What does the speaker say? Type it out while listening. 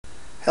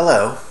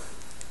Hello.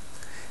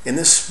 In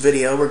this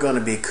video we're going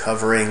to be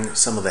covering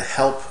some of the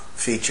help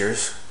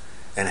features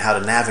and how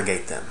to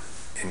navigate them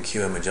in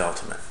Qimage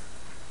Ultimate.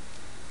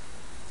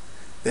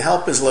 The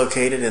help is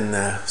located in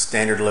the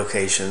standard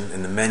location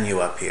in the menu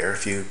up here.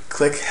 If you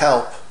click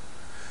help,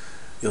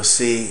 you'll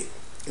see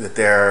that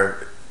there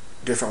are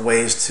different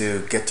ways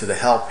to get to the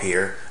help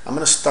here. I'm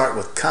going to start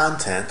with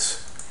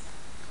contents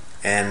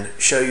and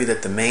show you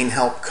that the main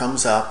help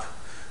comes up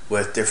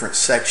with different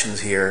sections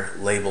here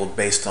labeled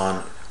based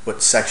on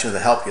what section of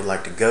the help you'd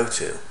like to go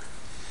to.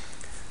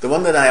 The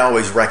one that I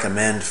always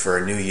recommend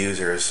for new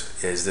users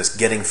is this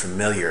Getting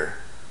Familiar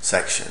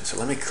section. So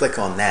let me click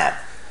on that.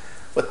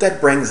 What that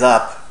brings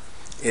up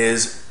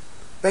is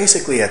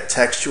basically a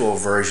textual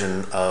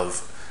version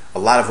of a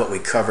lot of what we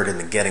covered in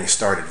the Getting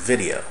Started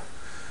video.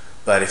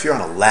 But if you're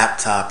on a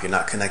laptop, you're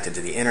not connected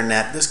to the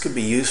internet, this could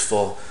be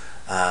useful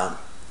to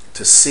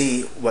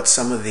see what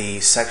some of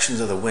the sections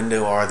of the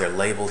window are. They're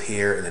labeled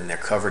here and then they're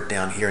covered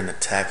down here in the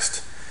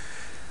text.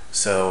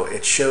 So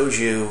it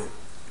shows you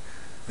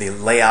the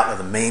layout of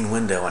the main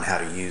window and how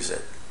to use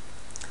it.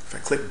 If I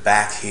click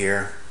back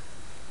here,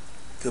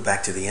 go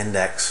back to the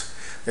index,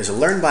 there's a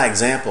Learn by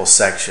Example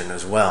section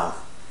as well.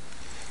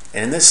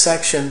 And in this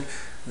section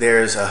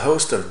there's a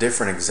host of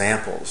different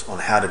examples on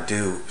how to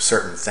do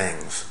certain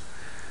things.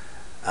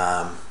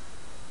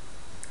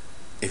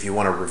 If you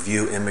want to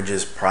review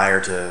images prior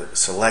to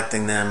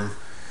selecting them,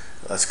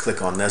 let's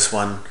click on this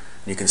one.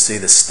 You can see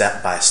the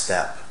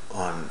step-by-step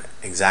on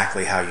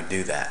exactly how you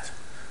do that.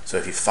 So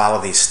if you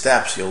follow these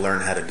steps, you'll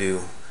learn how to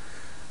do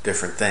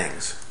different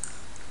things.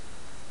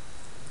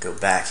 Go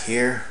back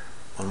here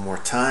one more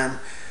time.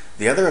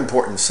 The other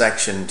important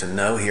section to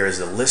know here is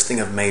the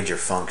listing of major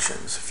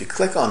functions. If you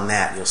click on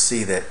that, you'll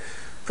see that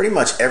pretty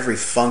much every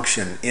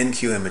function in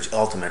Qimage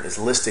Ultimate is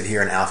listed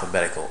here in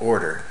alphabetical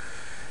order.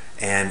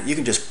 And you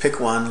can just pick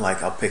one,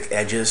 like I'll pick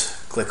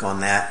edges, click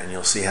on that, and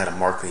you'll see how to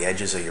mark the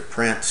edges of your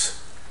prints.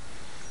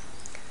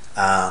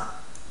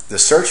 The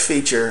search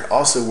feature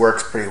also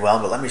works pretty well,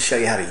 but let me show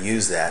you how to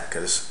use that,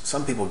 because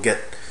some people get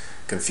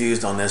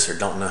confused on this or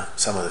don't know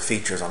some of the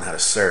features on how to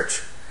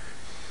search.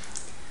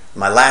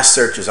 My last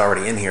search is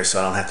already in here,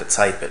 so I don't have to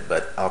type it,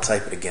 but I'll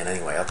type it again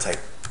anyway. I'll type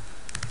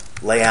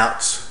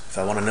layouts. If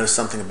I want to know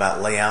something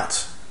about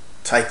layouts,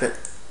 type it,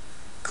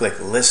 click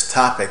List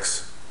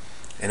Topics,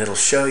 and it'll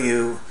show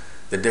you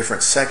the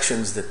different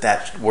sections that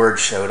that word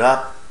showed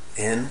up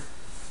in.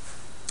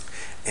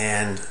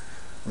 And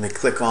let me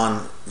click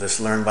on this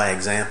Learn by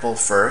Example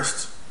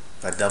first.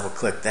 If I double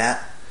click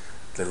that,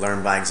 the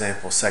Learn by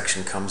Example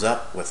section comes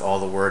up with all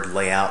the word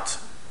layout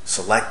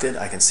selected.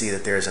 I can see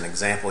that there's an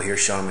example here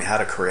showing me how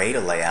to create a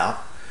layout.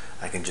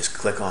 I can just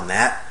click on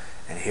that,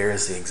 and here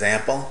is the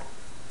example.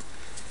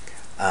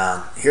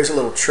 Here's a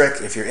little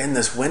trick. If you're in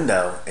this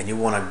window and you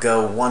want to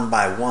go one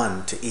by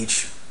one to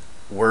each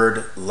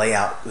word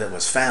layout that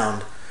was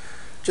found,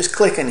 just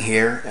click in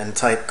here and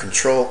type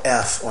Control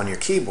F on your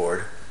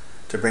keyboard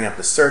to bring up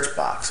the search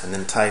box, and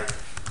then type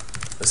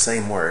the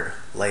same word,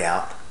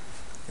 layout,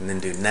 and then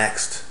do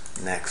next,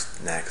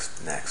 next,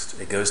 next, next.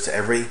 It goes to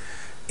every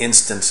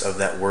instance of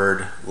that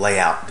word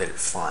layout that it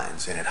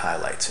finds, and it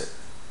highlights it.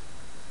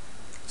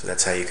 So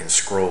that's how you can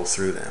scroll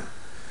through them.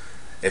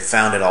 It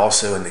found it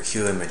also in the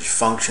Qimage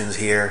functions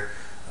here.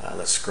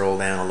 Let's scroll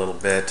down a little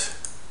bit.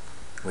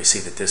 We see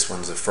that this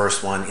one's the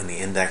first one in the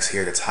index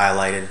here that's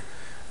highlighted.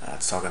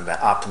 It's talking about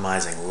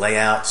optimizing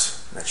layouts.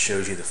 That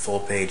shows you the full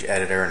page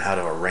editor and how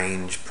to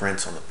arrange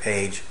prints on the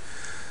page.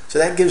 So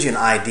that gives you an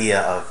idea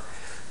of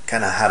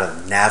kind of how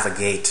to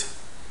navigate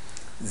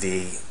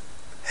the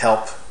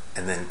help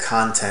and then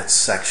contents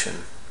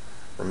section.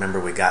 Remember,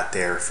 we got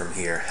there from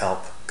here,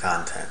 help,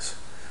 contents.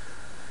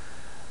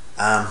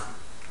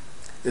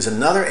 There's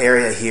another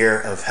area here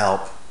of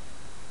help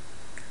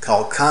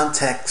called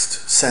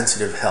context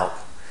sensitive help.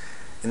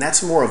 And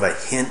that's more of a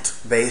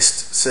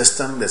hint-based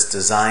system that's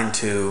designed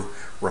to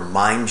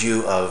remind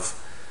you of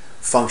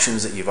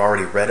functions that you've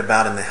already read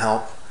about in the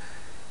help.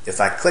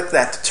 If I click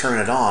that to turn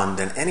it on,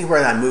 then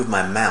anywhere I move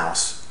my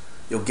mouse,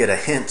 you'll get a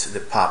hint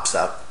that pops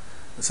up.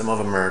 And some of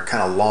them are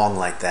kind of long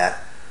like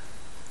that.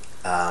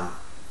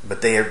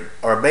 But they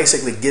are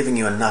basically giving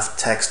you enough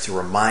text to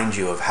remind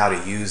you of how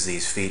to use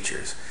these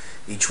features.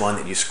 Each one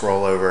that you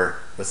scroll over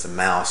with the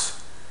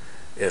mouse,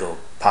 it'll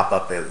pop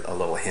up a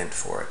little hint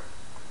for it.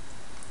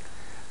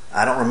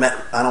 I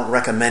don't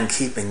recommend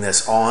keeping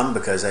this on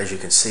because, as you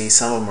can see,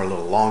 some of them are a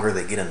little longer,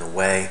 they get in the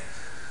way.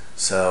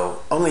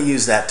 So only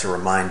use that to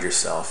remind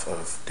yourself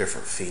of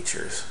different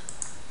features.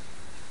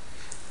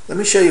 Let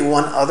me show you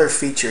one other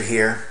feature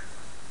here.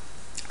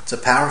 It's a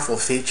powerful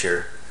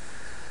feature,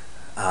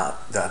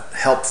 the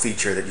help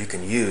feature that you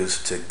can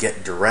use to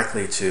get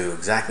directly to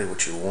exactly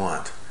what you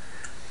want.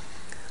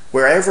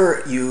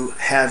 Wherever you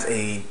have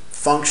a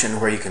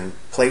function where you can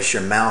place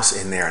your mouse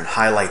in there and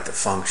highlight the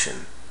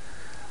function,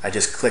 I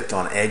just clicked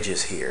on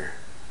edges here.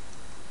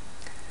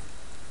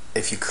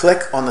 If you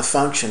click on the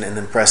function and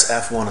then press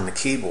F1 on the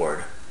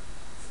keyboard,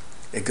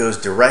 it goes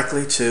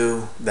directly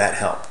to that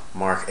help,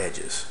 mark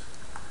edges.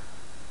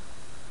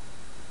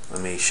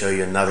 Let me show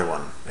you another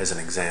one as an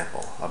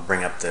example. I'll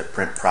bring up the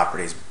print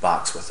properties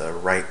box with a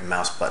right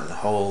mouse button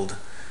hold.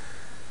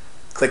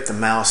 Click the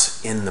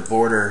mouse in the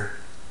border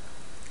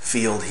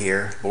field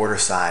here, border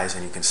size,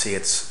 and you can see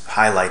it's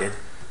highlighted.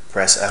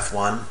 Press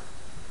F1.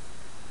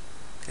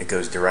 It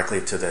goes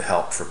directly to the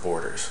help for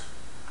borders.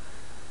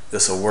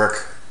 This will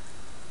work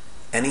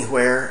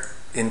anywhere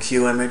in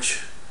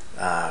Qimage.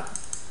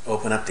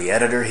 Open up the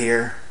editor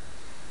here.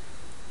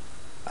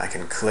 I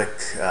can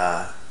click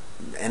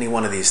any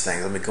one of these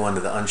things. Let me go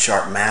into the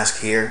unsharp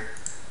mask here.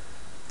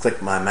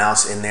 Click my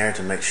mouse in there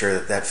to make sure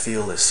that that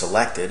field is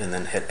selected, and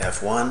then hit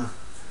F1,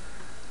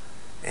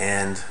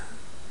 and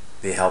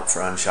the help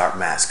for unsharp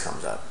mask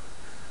comes up.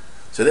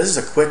 So this is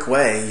a quick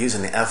way,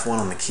 using the F1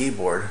 on the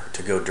keyboard,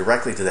 to go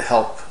directly to the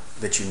help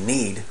that you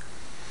need.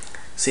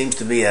 Seems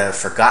to be a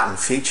forgotten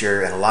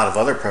feature in a lot of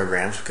other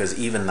programs, because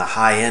even the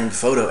high-end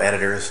photo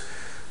editors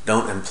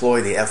don't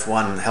employ the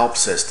F1 help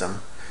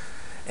system.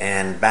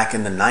 And back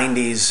in the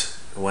 90s,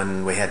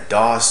 when we had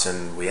DOS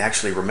and we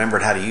actually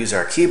remembered how to use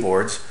our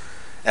keyboards,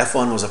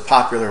 F1 was a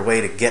popular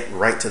way to get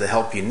right to the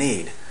help you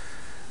need.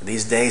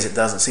 These days it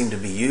doesn't seem to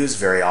be used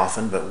very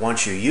often, but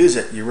once you use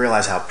it, you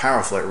realize how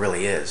powerful it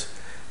really is.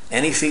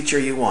 Any feature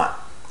you want.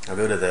 I'll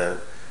go to the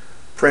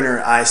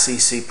printer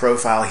ICC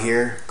profile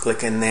here,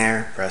 click in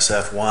there, press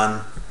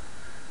F1,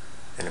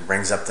 and it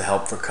brings up the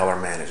help for color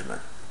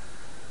management.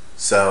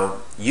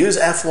 So use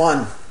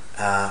F1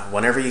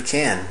 whenever you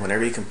can.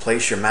 Whenever you can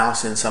place your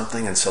mouse in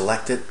something and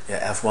select it,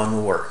 F1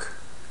 will work.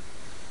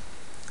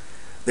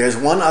 There's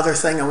one other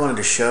thing I wanted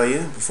to show you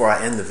before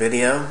I end the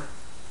video.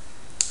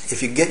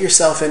 If you get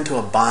yourself into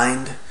a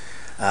bind,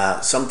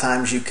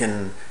 sometimes you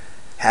can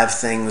have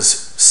things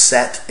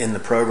set in the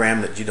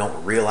program that you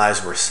don't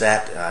realize were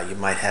set. You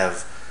might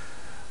have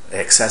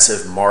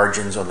excessive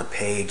margins on the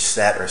page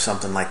set or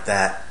something like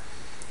that.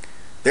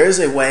 There's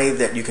a way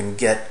that you can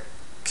get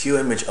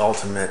Qimage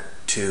Ultimate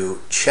to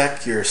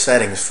check your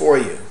settings for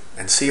you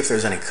and see if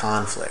there's any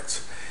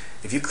conflicts.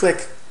 If you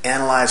click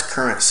Analyze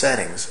Current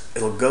Settings,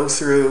 it'll go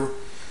through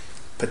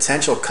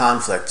potential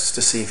conflicts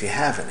to see if you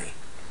have any.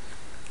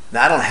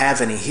 Now I don't have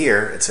any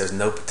here. It says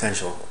no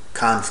potential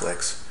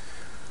conflicts.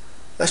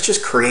 Let's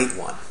just create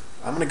one.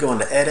 I'm going to go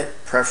into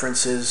Edit,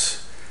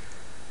 Preferences,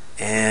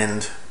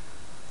 and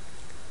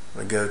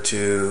I'm going to go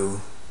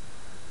to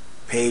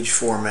Page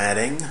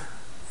Formatting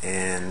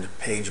and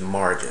Page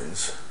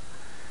Margins.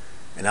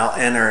 And I'll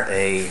enter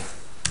a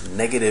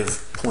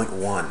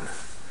 -0.1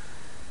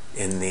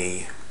 in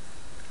the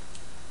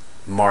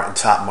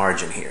top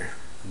margin here.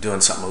 I'm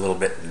doing something a little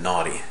bit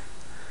naughty.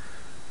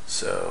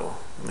 So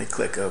let me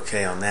click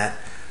OK on that.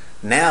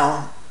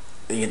 Now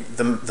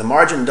the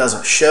margin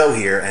doesn't show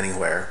here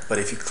anywhere, but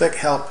if you click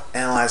Help,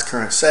 Analyze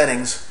Current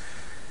Settings,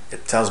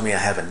 it tells me I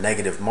have a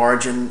negative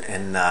margin,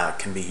 and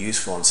can be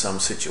useful in some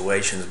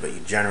situations, but you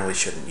generally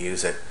shouldn't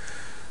use it.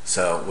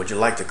 So would you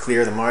like to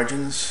clear the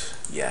margins?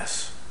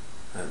 Yes.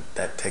 And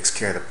that takes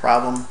care of the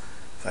problem.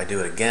 If I do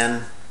it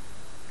again,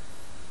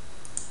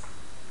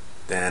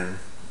 then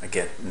I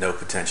get no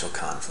potential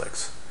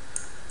conflicts.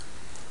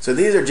 So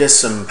these are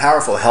just some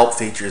powerful help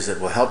features that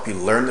will help you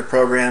learn the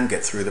program,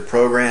 get through the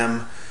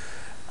program,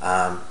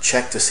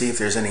 check to see if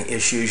there's any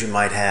issues you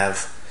might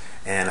have,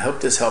 and I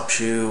hope this helps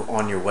you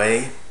on your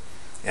way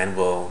and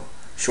will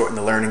shorten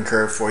the learning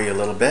curve for you a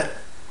little bit,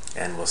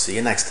 and we'll see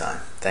you next time.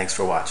 Thanks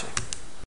for watching.